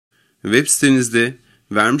web sitenizde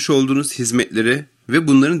vermiş olduğunuz hizmetlere ve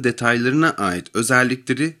bunların detaylarına ait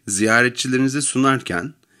özellikleri ziyaretçilerinize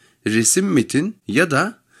sunarken resim metin ya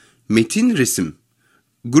da metin resim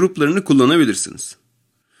gruplarını kullanabilirsiniz.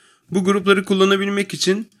 Bu grupları kullanabilmek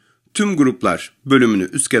için tüm gruplar bölümünü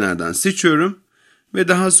üst kenardan seçiyorum ve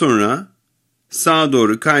daha sonra sağa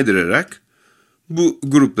doğru kaydırarak bu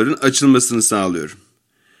grupların açılmasını sağlıyorum.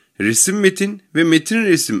 Resim metin ve metin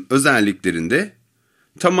resim özelliklerinde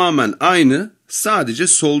tamamen aynı, sadece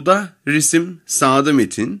solda resim, sağda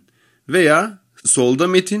metin veya solda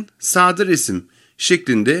metin, sağda resim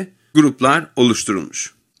şeklinde gruplar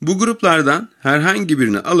oluşturulmuş. Bu gruplardan herhangi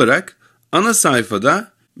birini alarak ana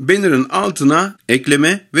sayfada banner'ın altına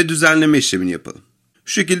ekleme ve düzenleme işlemini yapalım.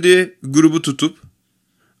 Şu şekilde grubu tutup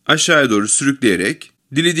aşağıya doğru sürükleyerek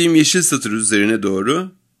dilediğim yeşil satır üzerine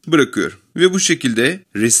doğru bırakıyorum. Ve bu şekilde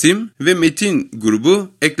resim ve metin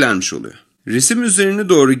grubu eklenmiş oluyor. Resim üzerine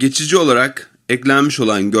doğru geçici olarak eklenmiş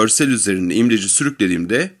olan görsel üzerine imleci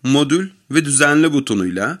sürüklediğimde modül ve düzenle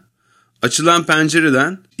butonuyla açılan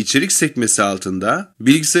pencereden içerik sekmesi altında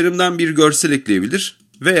bilgisayarımdan bir görsel ekleyebilir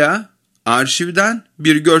veya arşivden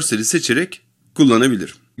bir görseli seçerek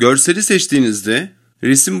kullanabilirim. Görseli seçtiğinizde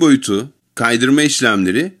resim boyutu, kaydırma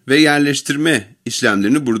işlemleri ve yerleştirme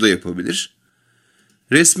işlemlerini burada yapabilir.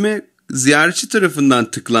 Resme ziyaretçi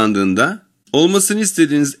tarafından tıklandığında olmasını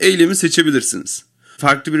istediğiniz eylemi seçebilirsiniz.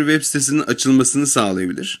 Farklı bir web sitesinin açılmasını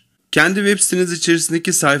sağlayabilir. Kendi web siteniz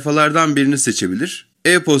içerisindeki sayfalardan birini seçebilir.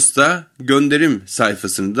 E-posta gönderim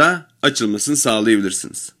sayfasını da açılmasını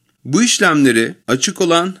sağlayabilirsiniz. Bu işlemleri açık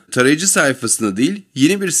olan tarayıcı sayfasına değil,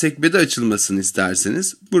 yeni bir sekmede açılmasını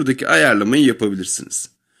isterseniz buradaki ayarlamayı yapabilirsiniz.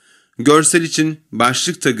 Görsel için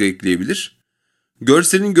başlık tagı ekleyebilir.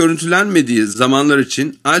 Görselin görüntülenmediği zamanlar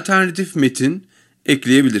için alternatif metin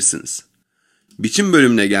ekleyebilirsiniz. Biçim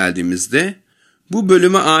bölümüne geldiğimizde bu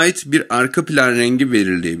bölüme ait bir arka plan rengi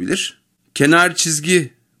belirleyebilir. Kenar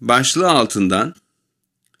çizgi başlığı altından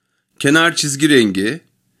kenar çizgi rengi,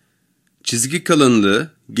 çizgi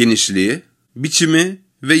kalınlığı, genişliği, biçimi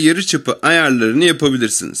ve yarıçapı ayarlarını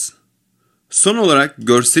yapabilirsiniz. Son olarak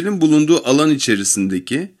görselin bulunduğu alan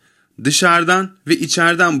içerisindeki dışarıdan ve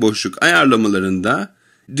içeriden boşluk ayarlamalarını da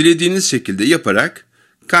dilediğiniz şekilde yaparak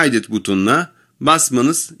kaydet butonuna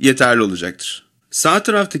basmanız yeterli olacaktır. Sağ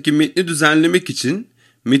taraftaki metni düzenlemek için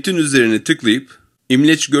metin üzerine tıklayıp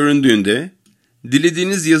imleç göründüğünde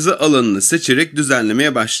dilediğiniz yazı alanını seçerek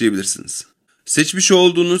düzenlemeye başlayabilirsiniz. Seçmiş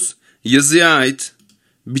olduğunuz yazıya ait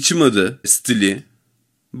biçim adı, stili,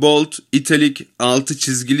 bold, italik, altı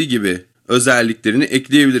çizgili gibi özelliklerini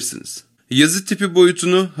ekleyebilirsiniz. Yazı tipi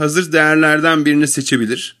boyutunu hazır değerlerden birini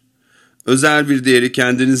seçebilir, özel bir değeri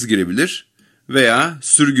kendiniz girebilir veya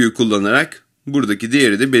sürgüyü kullanarak buradaki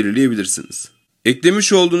değeri de belirleyebilirsiniz.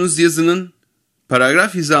 Eklemiş olduğunuz yazının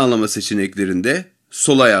paragraf hizalama seçeneklerinde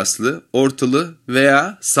sola yaslı, ortalı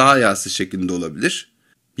veya sağa yaslı şeklinde olabilir.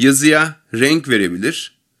 Yazıya renk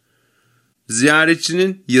verebilir.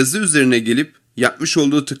 Ziyaretçinin yazı üzerine gelip yapmış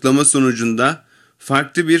olduğu tıklama sonucunda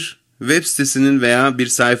farklı bir web sitesinin veya bir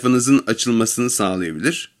sayfanızın açılmasını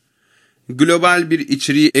sağlayabilir. Global bir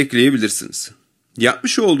içeriği ekleyebilirsiniz.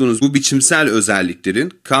 Yapmış olduğunuz bu biçimsel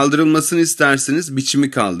özelliklerin kaldırılmasını isterseniz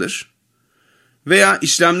biçimi kaldır veya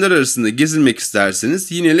işlemler arasında gezinmek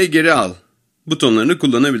isterseniz yinele geri al butonlarını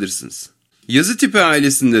kullanabilirsiniz. Yazı tipi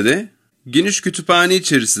ailesinde de geniş kütüphane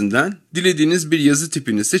içerisinden dilediğiniz bir yazı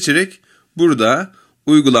tipini seçerek burada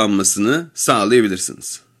uygulanmasını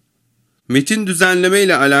sağlayabilirsiniz. Metin düzenleme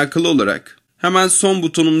ile alakalı olarak hemen son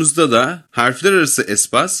butonumuzda da harfler arası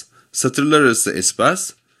espas, satırlar arası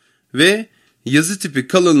espas ve yazı tipi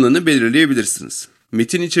kalınlığını belirleyebilirsiniz.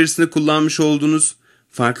 Metin içerisinde kullanmış olduğunuz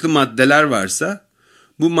farklı maddeler varsa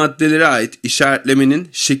bu maddelere ait işaretlemenin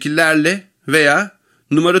şekillerle veya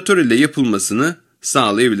numaratör ile yapılmasını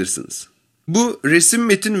sağlayabilirsiniz. Bu resim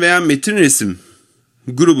metin veya metin resim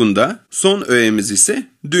grubunda son öğemiz ise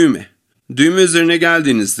düğme. Düğme üzerine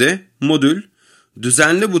geldiğinizde modül,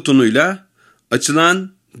 düzenle butonuyla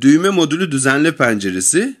açılan düğme modülü düzenle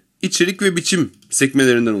penceresi içerik ve biçim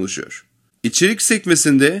sekmelerinden oluşuyor. İçerik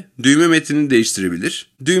sekmesinde düğme metnini değiştirebilir,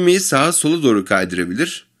 düğmeyi sağa sola doğru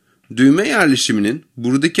kaydırabilir, düğme yerleşiminin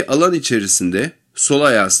buradaki alan içerisinde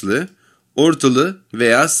sola yaslı, ortalı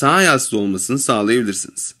veya sağa yaslı olmasını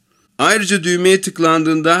sağlayabilirsiniz. Ayrıca düğmeye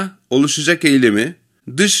tıklandığında oluşacak eylemi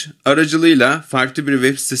dış aracılığıyla farklı bir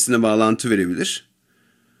web sitesine bağlantı verebilir.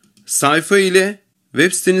 Sayfa ile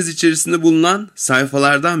web siteniz içerisinde bulunan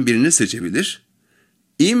sayfalardan birini seçebilir.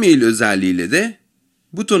 E-mail özelliğiyle de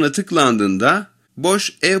butona tıklandığında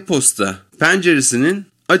boş e-posta penceresinin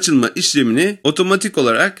açılma işlemini otomatik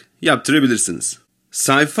olarak yaptırabilirsiniz.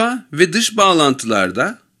 Sayfa ve dış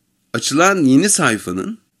bağlantılarda açılan yeni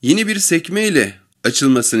sayfanın yeni bir sekme ile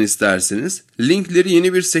açılmasını isterseniz linkleri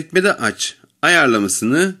yeni bir sekmede aç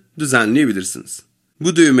ayarlamasını düzenleyebilirsiniz.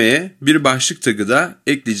 Bu düğmeye bir başlık tagı da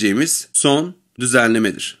ekleyeceğimiz son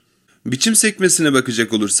düzenlemedir. Biçim sekmesine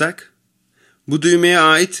bakacak olursak, bu düğmeye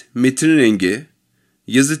ait metin rengi,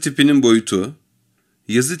 yazı tipinin boyutu,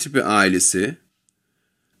 yazı tipi ailesi,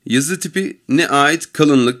 yazı tipine ait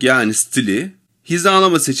kalınlık yani stili,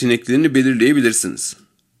 hizalama seçeneklerini belirleyebilirsiniz.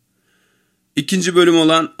 İkinci bölüm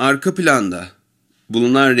olan arka planda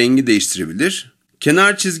bulunan rengi değiştirebilir.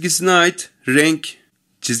 Kenar çizgisine ait renk,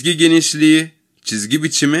 çizgi genişliği, çizgi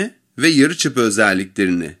biçimi ve yarıçapı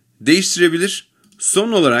özelliklerini değiştirebilir.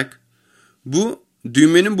 Son olarak bu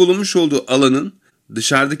düğmenin bulunmuş olduğu alanın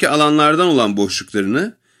dışarıdaki alanlardan olan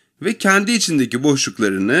boşluklarını ve kendi içindeki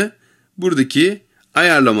boşluklarını buradaki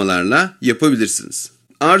ayarlamalarla yapabilirsiniz.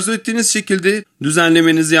 Arzu ettiğiniz şekilde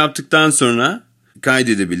düzenlemenizi yaptıktan sonra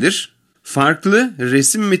kaydedebilir. Farklı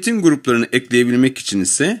resim metin gruplarını ekleyebilmek için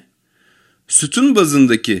ise sütun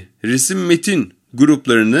bazındaki resim metin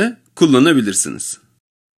gruplarını kullanabilirsiniz.